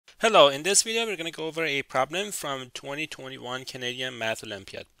Hello, in this video we're going to go over a problem from 2021 Canadian Math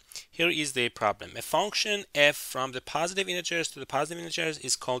Olympiad. Here is the problem. A function f from the positive integers to the positive integers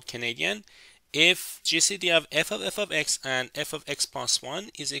is called Canadian if GCD of f of x and f of x plus 1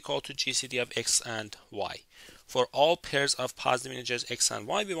 is equal to GCD of x and y. For all pairs of positive integers x and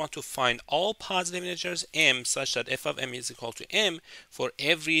y, we want to find all positive integers m such that f of m is equal to m for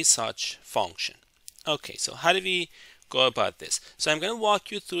every such function. Okay, so how do we go about this? So I'm going to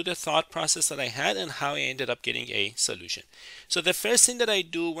walk you through the thought process that I had and how I ended up getting a solution. So the first thing that I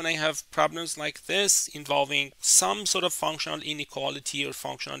do when I have problems like this involving some sort of functional inequality or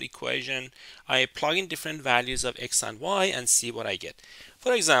functional equation, I plug in different values of x and y and see what I get.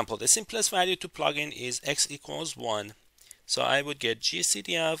 For example, the simplest value to plug in is x equals 1. So I would get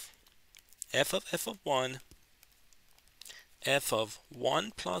GCD of f of 1, f of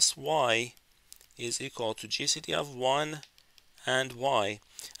 1 plus y is equal to GCD of 1 and y,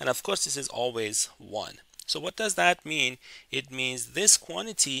 and of course this is always 1. So what does that mean? It means this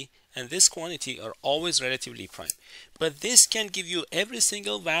quantity and this quantity are always relatively prime, but this can give you every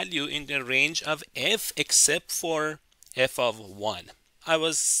single value in the range of f except for f of 1. I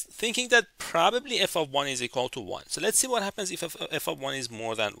was thinking that probably f of 1 is equal to 1. So let's see what happens if f of 1 is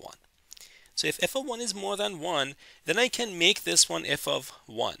more than 1. So if f of 1 is more than 1, then I can make this one f of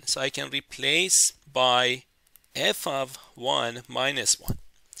 1. So I can replace by f of 1 minus 1.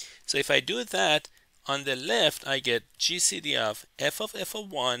 So if I do that, on the left I get GCD of f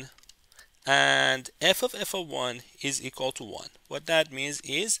of 1 and f of 1 is equal to 1. What that means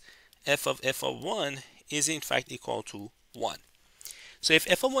is f of 1 is in fact equal to 1. So if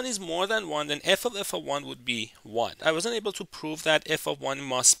f of 1 is more than 1, then f of 1 would be 1. I wasn't able to prove that f of 1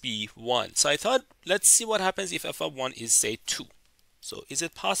 must be 1. So I thought, let's see what happens if f of 1 is, say, 2. So is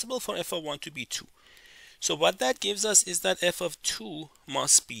it possible for f of 1 to be 2? So what that gives us is that f of 2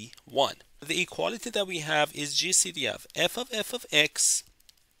 must be 1. The equality that we have is GCD of f of x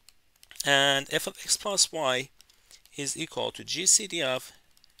and f of x plus y is equal to GCD of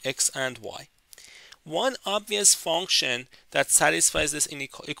x and y. One obvious function that satisfies this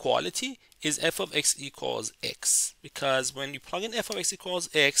inequality is f of x equals x, because when you plug in f of x equals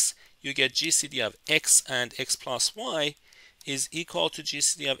x, you get GCD of x and x plus y is equal to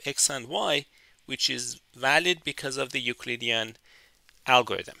GCD of x and y, which is valid because of the Euclidean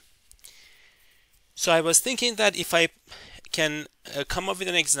algorithm. So I was thinking that if I can come up with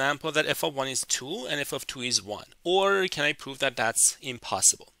an example that f of 1 is 2 and f of 2 is 1, or can I prove that that's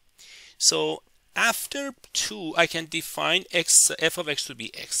impossible? So after 2, I can define f of x to be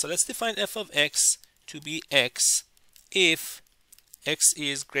x. So let's define f of x to be x if x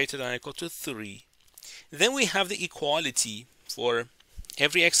is greater than or equal to 3. Then we have the equality for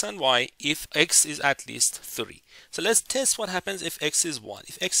every x and y if x is at least 3. So let's test what happens if x is 1.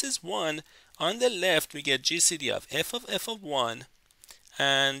 If x is 1, on the left we get GCD of f of 1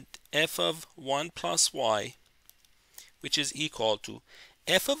 and f of 1 plus y, which is equal to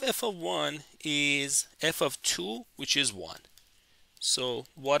f of 1 is f of 2, which is 1. So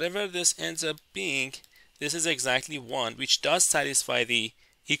whatever this ends up being, this is exactly 1, which does satisfy the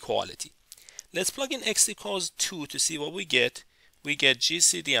equality. Let's plug in x equals 2 to see what we get. We get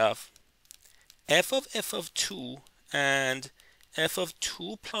GCD of f of 2 and f of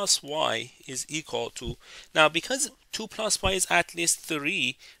 2 plus y is equal to, now because 2 plus y is at least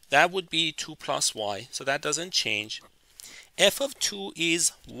 3, that would be 2 plus y, so that doesn't change. F of 2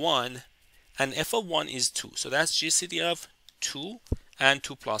 is 1 and f of 1 is 2. So that's GCD of 2 and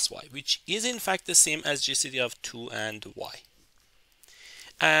 2 plus y, which is in fact the same as GCD of 2 and y.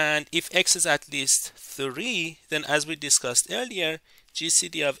 And if x is at least 3, then as we discussed earlier,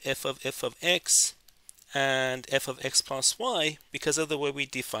 GCD of f of x and f of x plus y, because of the way we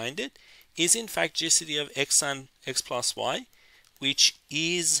defined it, is in fact GCD of x and x plus y, which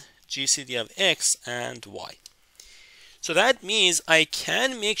is GCD of x and y. So that means I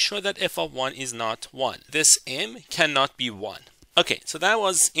can make sure that f of 1 is not 1. This m cannot be 1. Okay, so that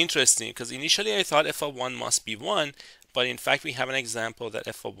was interesting because initially I thought f of 1 must be 1, but in fact we have an example that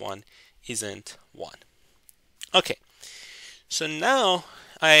f of 1 isn't 1. Okay, so now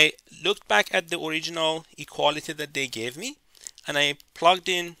I looked back at the original equality that they gave me and I plugged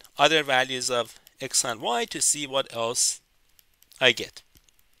in other values of x and y to see what else I get.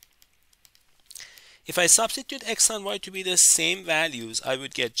 If I substitute x and y to be the same values, I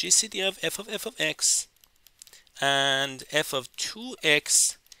would get GCD of f of x and f of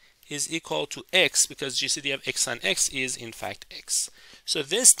 2x is equal to x, because GCD of x and x is in fact x. So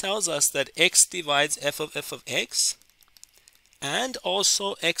this tells us that x divides f of x and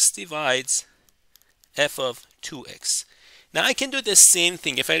also x divides f of 2x. Now I can do the same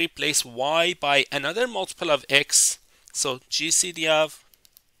thing if I replace y by another multiple of x. So GCD of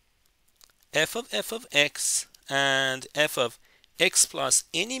f of x and f of x plus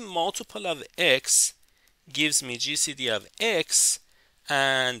any multiple of x gives me GCD of x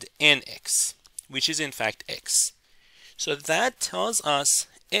and nx, which is in fact x. So that tells us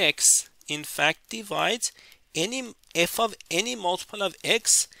x in fact divides any f of any multiple of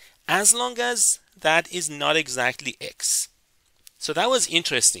x as long as that is not exactly x. So that was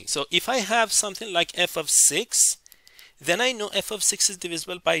interesting. So if I have something like f of 6, then I know f of 6 is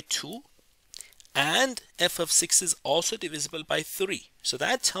divisible by 2 and f of 6 is also divisible by 3. So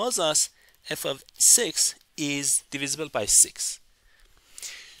that tells us f of 6 is divisible by 6.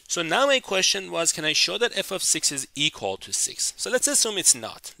 So now my question was, can I show that f of 6 is equal to 6? So let's assume it's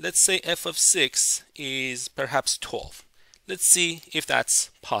not. Let's say f of 6 is perhaps 12. Let's see if that's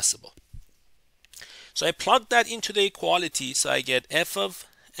possible. So I plug that into the equality, so I get f of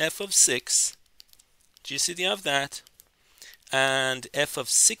 6, GCD of that, and f of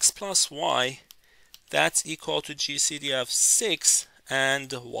 6 plus y, that's equal to GCD of 6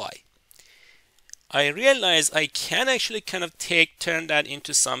 and y. I realize I can actually kind of turn that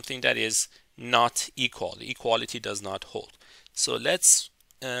into something that is not equal. The equality does not hold. So let's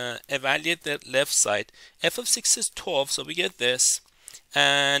evaluate the left side. F of 6 is 12, so we get this.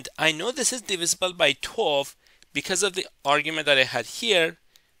 And I know this is divisible by 12 because of the argument that I had here,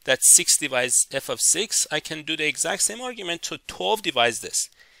 that 6 divides f of 6. I can do the exact same argument, so 12 divides this.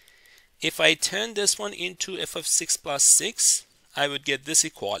 If I turn this one into f of 6 plus 6, I would get this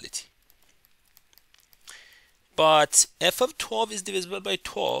equality. But f of 12 is divisible by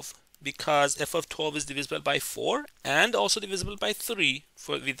 12 because f of 12 is divisible by 4 and also divisible by 3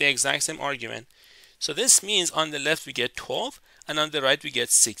 with the exact same argument. So this means on the left we get 12 and on the right we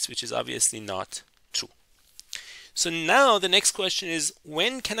get 6, which is obviously not true. So now the next question is,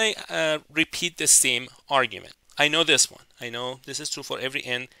 when can I repeat the same argument? I know this one. I know this is true for every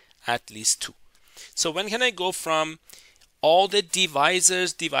n at least 2. So when can I go from all the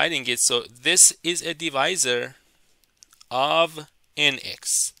divisors dividing it? So this is a divisor of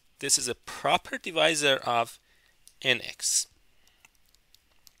nx. This is a proper divisor of nx.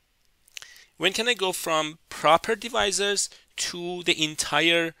 When can I go from proper divisors to the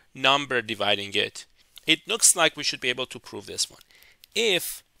entire number dividing it? It looks like we should be able to prove this one.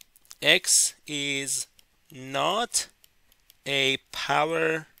 If x is not a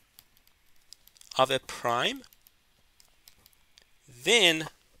power of a prime, then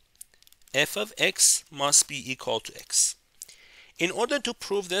f of x must be equal to x. In order to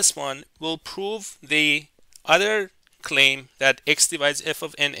prove this one, we'll prove the other claim that x divides f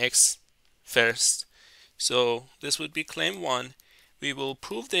of nx first. So this would be claim 1. We will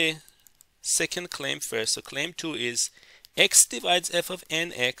prove the second claim first. So claim 2 is x divides f of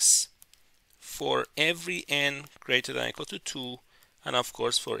nx for every n greater than or equal to 2, and of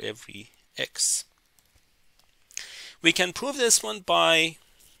course for every x. We can prove this one by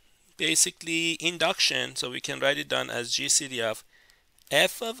basically induction, so we can write it down as GCD of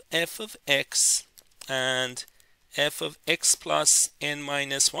f of x and f of x plus n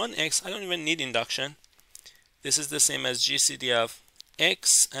minus 1x. I don't even need induction. This is the same as GCD of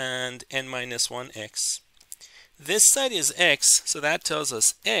x and n minus 1x. This side is x, so that tells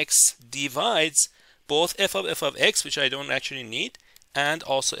us x divides both f of x, which I don't actually need, and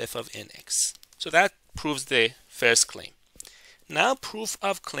also f of nx. So that proves the first claim. Now proof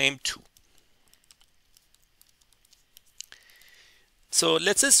of claim 2. So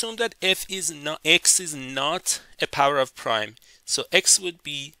let's assume that x is not a power of prime. So x would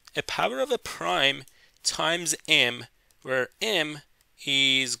be a power of a prime times m, where m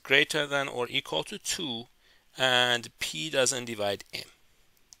is greater than or equal to 2 and p doesn't divide m.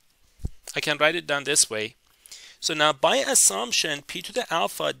 I can write it down this way. So now by assumption, p to the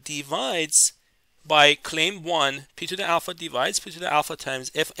alpha divides by claim 1, p to the alpha divides p to the alpha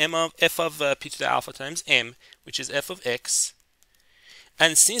times f of p to the alpha times m, which is f of x.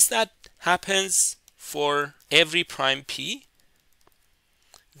 And since that happens for every prime p,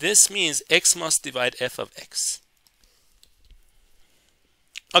 this means x must divide f of x.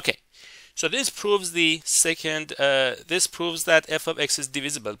 Okay, so this proves the second, this proves that f of x is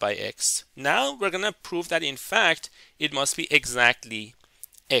divisible by x. Now we're going to prove that in fact it must be exactly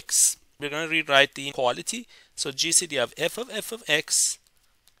x. We're going to rewrite the equality. So GCD of f of x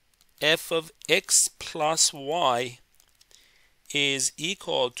plus y is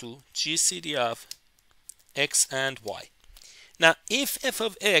equal to GCD of x and y. Now if f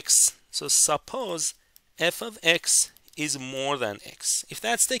of x, so suppose f of x is more than x. If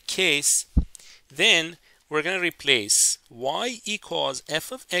that's the case, then we're going to replace y equals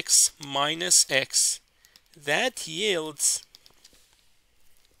f of x minus x. That yields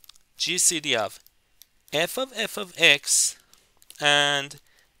GCD of f of x and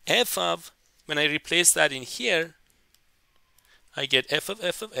f of, when I replace that in here, I get f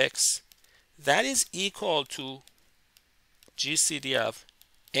of x. That is equal to GCD of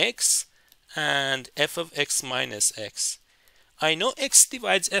x and f of x minus x. I know x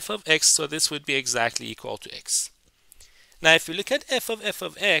divides f of x, so this would be exactly equal to x. Now if you look at f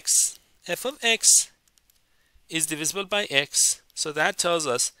of x is divisible by x, so that tells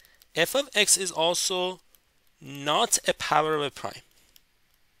us f of x is also not a power of a prime.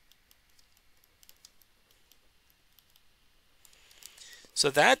 So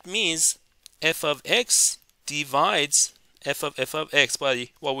that means f of x divides f of x by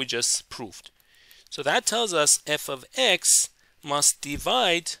what we just proved. So that tells us f of x must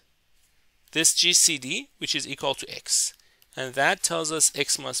divide this GCD, which is equal to x. And that tells us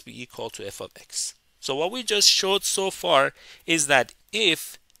x must be equal to f of x. So what we just showed so far is that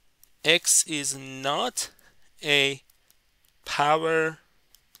if x is not a power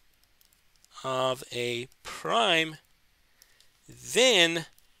of a prime, then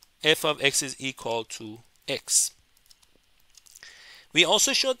f of x is equal to x. We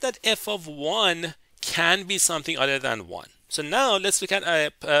also showed that f of 1 can be something other than 1. So now let's look at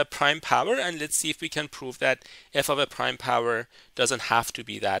a prime power and let's see if we can prove that f of a prime power doesn't have to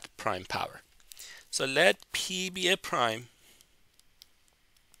be that prime power. So let p be a prime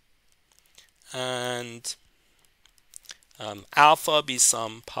and alpha be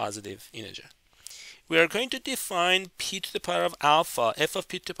some positive integer. We are going to define p to the power of alpha, f of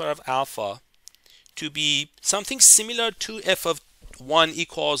p to the power of alpha, to be something similar to f of 1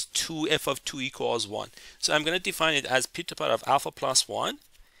 equals 2, f of 2 equals 1. So I'm going to define it as p to the power of alpha plus 1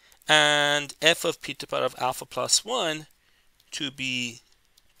 and f of p to the power of alpha plus 1 to be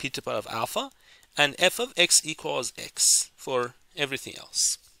p to the power of alpha, and f of x equals x for everything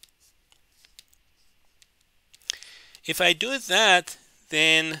else. If I do that,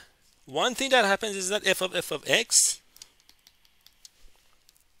 then one thing that happens is that f of x,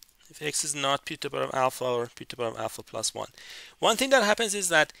 if x is not p to the power of alpha or p to the power of alpha plus 1, one thing that happens is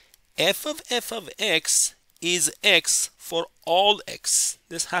that f of x is x for all x.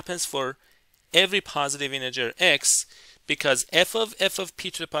 This happens for every positive integer x, because f of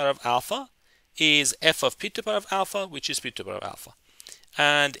p to the power of alpha is f of p to the power of alpha, which is p to the power of alpha,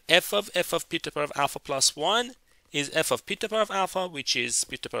 and f of p to the power of alpha plus 1 is f of p to the power of alpha, which is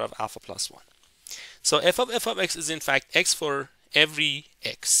p to the power of alpha plus 1. So f of x is in fact x for every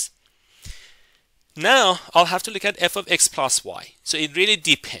x. Now I'll have to look at f of x plus y. So it really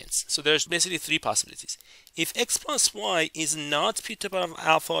depends. So there's basically three possibilities. If x plus y is not p to the power of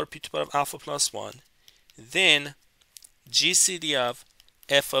alpha or p to the power of alpha plus 1, then GCD of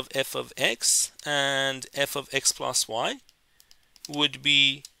f of x and f of x plus y would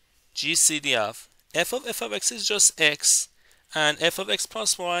be GCD of f of x is just x and f of x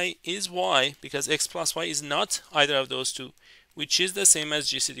plus y is y, because x plus y is not either of those two, which is the same as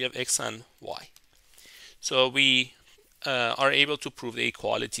GCD of x and y. So we are able to prove the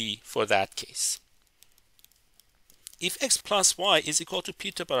equality for that case. If x plus y is equal to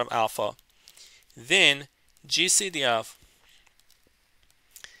p to the power of alpha, then GCD of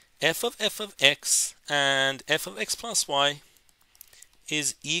f of x and f of x plus y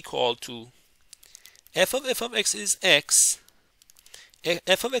is equal to f of x is x,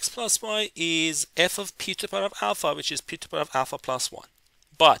 f of x plus y is f of p to the power of alpha, which is p to the power of alpha plus 1.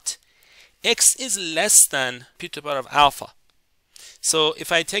 But x is less than p to the power of alpha. So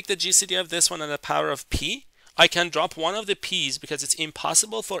if I take the GCD of this one and the power of p, I can drop one of the p's because it's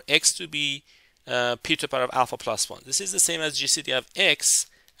impossible for x to be p to the power of alpha plus 1. This is the same as GCD of x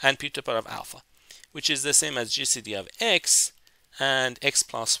and p to the power of alpha, which is the same as GCD of x and x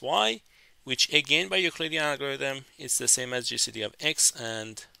plus y, which again by Euclidean algorithm is the same as GCD of x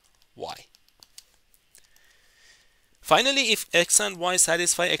and y. Finally, if x and y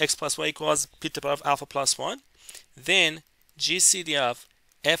satisfy x plus y equals p to the power of alpha plus 1, then GCD of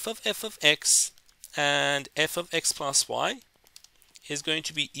f of x and f of x plus y is going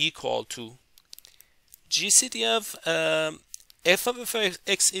to be equal to GCD of f of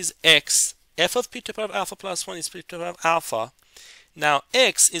x is x, f of p to the power of alpha plus 1 is p to the power of alpha. Now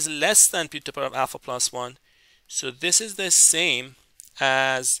x is less than p to the power of alpha plus 1, so this is the same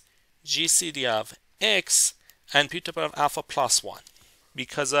as GCD of x and p to the power of alpha plus 1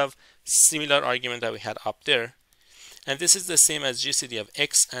 because of similar argument that we had up there. And this is the same as GCD of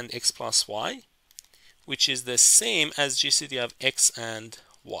x and x plus y, which is the same as GCD of x and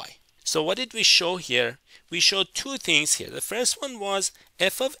y. So what did we show here? We showed two things here. The first one was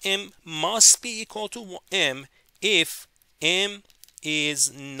f of m must be equal to m if m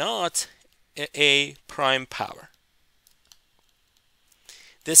is not a prime power.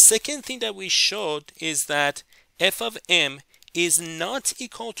 The second thing that we showed is that f of m is not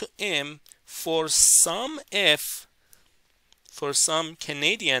equal to m for some f, for some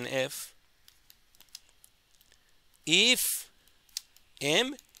Canadian f, if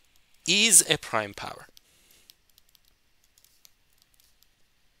m is a prime power.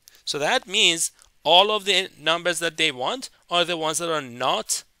 So that means all of the numbers that they want are the ones that are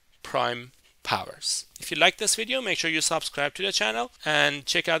not prime powers. If you like this video, make sure you subscribe to the channel and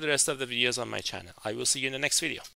check out the rest of the videos on my channel. I will see you in the next video.